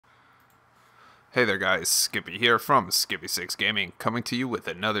Hey there guys, Skippy here from Skippy6 Gaming, coming to you with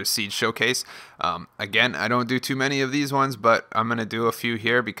another Siege showcase. Again, I don't do too many of these ones, but I'm going to do a few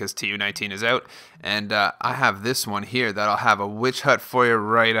here because TU19 is out, and I have this one here that'll have a witch hut for you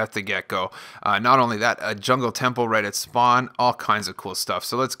right at the get-go. Not only that, a jungle temple right at spawn, all kinds of cool stuff.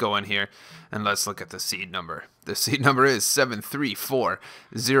 So let's go in here and let's look at the seed number. The seed number is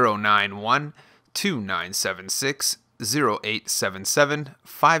 734091 2976 0877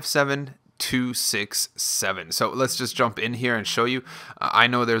 57 267. So let's just jump in here and show you. I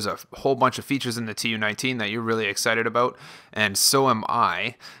know there's a whole bunch of features in the TU19 that you're really excited about, and so am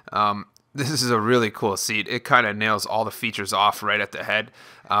I. This is a really cool seed. It kind of nails all the features off right at the head.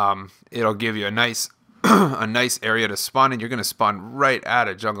 It'll give you a nice a nice area to spawn, and you're going to spawn right at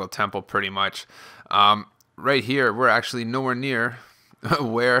a jungle temple pretty much. Right here, we're actually nowhere near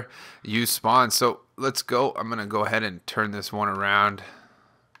where you spawn. So let's go. I'm going to go ahead and turn this one around.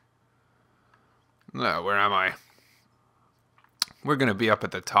 No, where am I? We're going to be up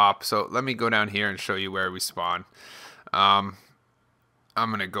at the top. So let me go down here and show you where we spawn. I'm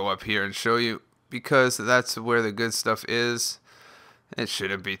going to go up here and show you because that's where the good stuff is. It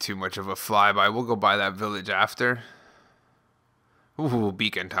shouldn't be too much of a flyby. We'll go by that village after. Ooh,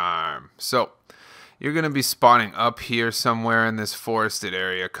 beacon time. So you're going to be spawning up here somewhere in this forested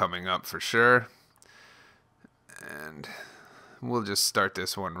area coming up for sure. And we'll just start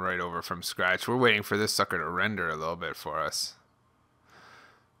this one right over from scratch. We're waiting for this sucker to render a little bit for us.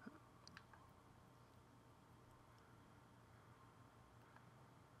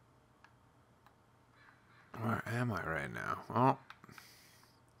 Where am I right now? Oh,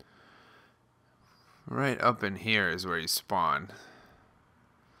 right up in here is where you spawn.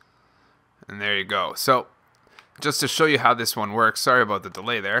 And there you go. So just to show you how this one works, sorry about the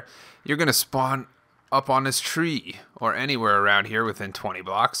delay there, you're going to spawn up on this tree or anywhere around here within 20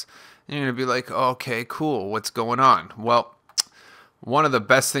 blocks. And you're going to be like, okay, cool, what's going on? Well, one of the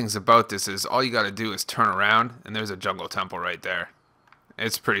best things about this is all you got to do is turn around and there's a jungle temple right there.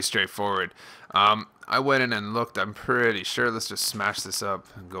 It's pretty straightforward. I went in and looked. I'm pretty sure. Let's just smash this up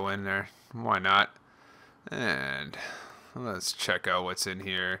and go in there. Why not? And let's check out what's in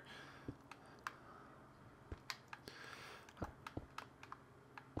here.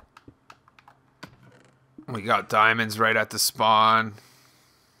 We got diamonds right at the spawn.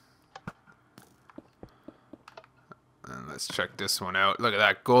 And let's check this one out. Look at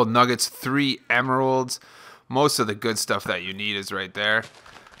that. Gold nuggets, 3 emeralds. Most of the good stuff that you need is right there.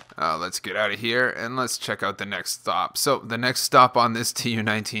 Let's get out of here and let's check out the next stop. So the next stop on this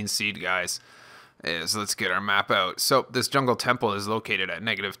TU19 seed, guys, is let's get our map out. So this jungle temple is located at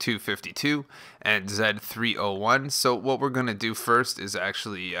 -252 and Z301. So what we're going to do first is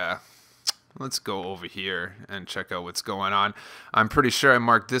actually... let's go over here and check out what's going on. I'm pretty sure I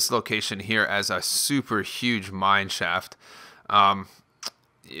marked this location here as a super huge mine shaft.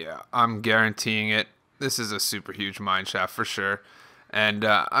 Yeah, I'm guaranteeing it. This is a super huge mine shaft for sure. And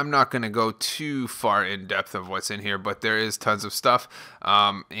I'm not going to go too far in depth of what's in here, but there is tons of stuff,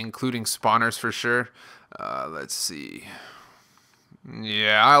 including spawners for sure. Let's see.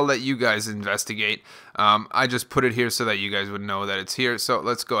 Yeah, I'll let you guys investigate. I just put it here so that you guys would know that it's here. So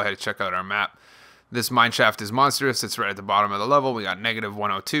let's go ahead and check out our map. This mineshaft is monstrous. It's right at the bottom of the level. We got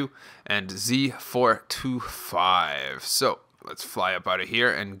 -102 and Z425. So let's fly up out of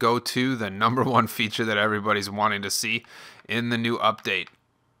here and go to the #1 feature that everybody's wanting to see in the new update.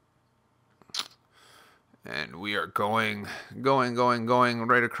 And we are going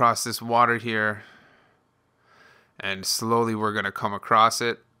right across this water here. And slowly we're going to come across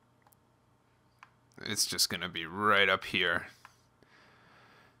it. It's just going to be right up here.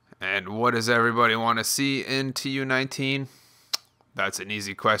 And what does everybody want to see in TU19? That's an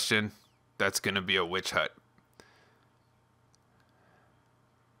easy question. That's going to be a witch hut.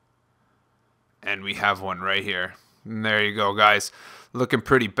 And we have one right here. And there you go, guys. Looking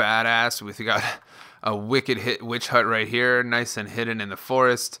pretty badass. We got a wicked hit witch hut right here. Nice and hidden in the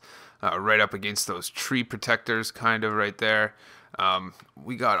forest. Right up against those tree protectors, kind of right there.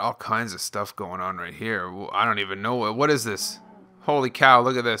 We got all kinds of stuff going on right here. I don't even know what is this. Holy cow,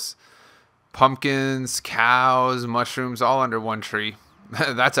 look at this. Pumpkins, cows, mushrooms, all under one tree.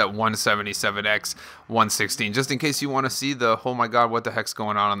 That's at 177x 116. Just in case you want to see the, oh my god, what the heck's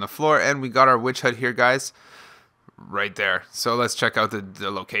going on the floor. And we got our witch hut here, guys. Right there. So let's check out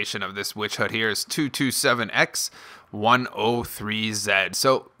the location of this witch hut here. Is 227x 103Z.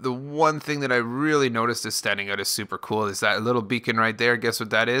 So the one thing that I really noticed is standing out is super cool is that little beacon right there. Guess what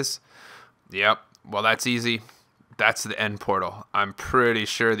that is? Yep. Well, that's easy. That's the end portal. I'm pretty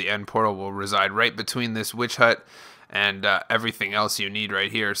sure the end portal will reside right between this witch hut and everything else you need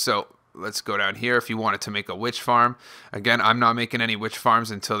right here. So let's go down here if you wanted to make a witch farm. Again, I'm not making any witch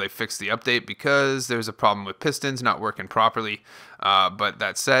farms until they fix the update because there's a problem with pistons not working properly. But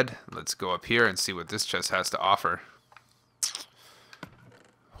that said, let's go up here and see what this chest has to offer.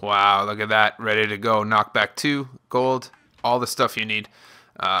 Wow, look at that. Ready to go. Knockback 2, gold, all the stuff you need.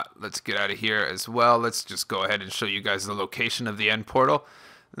 Let's get out of here as well. Let's just go ahead and show you guys the location of the end portal.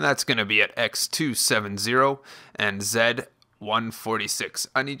 And that's going to be at X270 and Z146.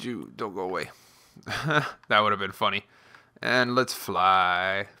 I need you. Don't go away. That would have been funny. And let's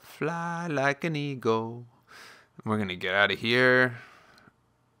fly. Fly like an eagle. We're going to get out of here.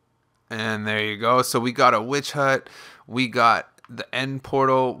 And there you go. So we got a witch hut. We got the end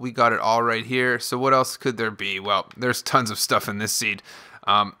portal. We got it all right here. So what else could there be? Well, there's tons of stuff in this seed.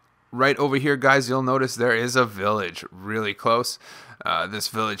 Right over here, guys, you'll notice there is a village really close. This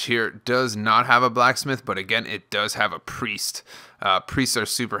village here does not have a blacksmith, but again, it does have a priest. Priests are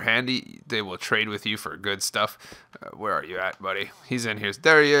super handy. They will trade with you for good stuff. Where are you at, buddy? He's in here.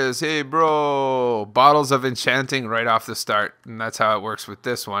 There he is. Hey, bro. Bottles of enchanting right off the start. And that's how it works with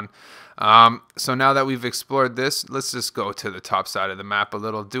this one. So now that we've explored this, let's just go to the top side of the map a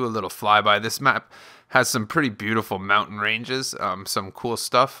little, do a little flyby. This map has some pretty beautiful mountain ranges, some cool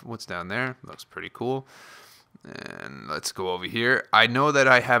stuff. What's down there? Looks pretty cool. And let's go over here. I know that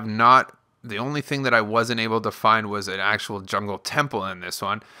I have not, the only thing that I wasn't able to find was an actual jungle temple in this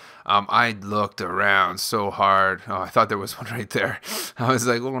one. I looked around so hard. Oh, I thought there was one right there. I was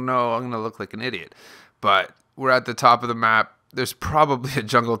like, oh no, I'm going to look like an idiot. But we're at the top of the map. There's probably a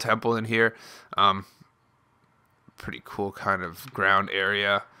jungle temple in here. Pretty cool kind of ground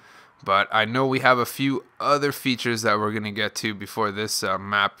area. But I know we have a few other features that we're going to get to before this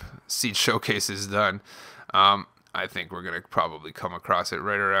map seed showcase is done. I think we're going to probably come across it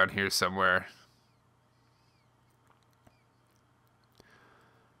right around here somewhere.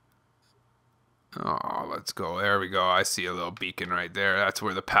 Oh, let's go. There we go. I see a little beacon right there. That's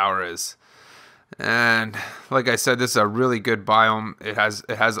where the power is. And like I said, this is a really good biome. It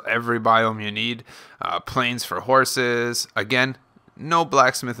has every biome you need. Plains for horses. Again, no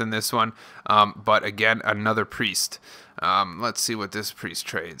blacksmith in this one, but again, another priest. Let's see what this priest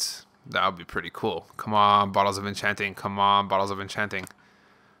trades. That would be pretty cool. Come on, bottles of enchanting. Come on, bottles of enchanting.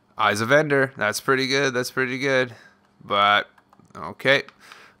 Eyes of Ender. That's pretty good. That's pretty good. But, okay.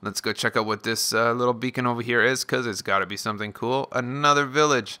 Let's go check out what this little beacon over here is, because it's got to be something cool. Another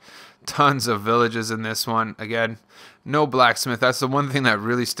village. Tons of villages in this one. Again, no blacksmith. That's the one thing that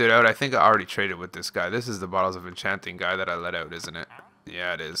really stood out. I think I already traded with this guy. This is the bottles of enchanting guy that I let out, isn't it?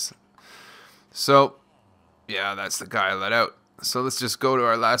 Yeah, it is. So, yeah, that's the guy I let out. So let's just go to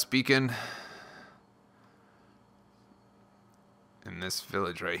our last beacon. In this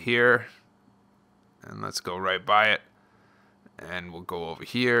village right here. And let's go right by it. And we'll go over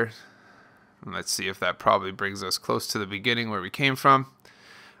here. And let's see if that probably brings us close to the beginning where we came from.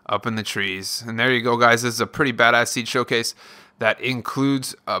 Up in the trees. And there you go, guys. This is a pretty badass seed showcase that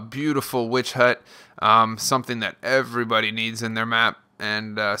includes a beautiful witch hut. Something that everybody needs in their map.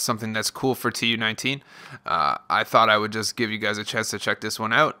 And something that's cool for TU19. I thought I would just give you guys a chance to check this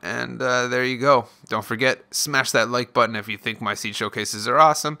one out. And there you go. Don't forget, smash that like button if you think my seed showcases are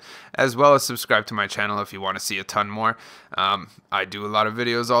awesome. As well as subscribe to my channel if you want to see a ton more. I do a lot of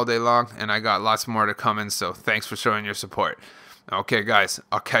videos all day long. And I got lots more to come in. So thanks for showing your support. Okay, guys.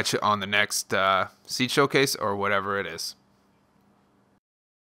 I'll catch you on the next seed showcase or whatever it is.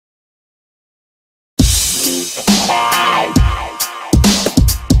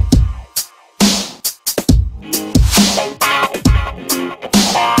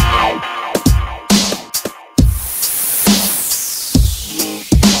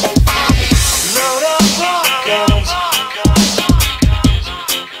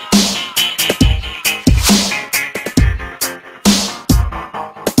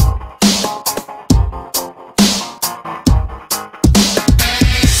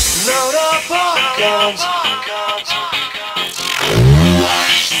 Guns.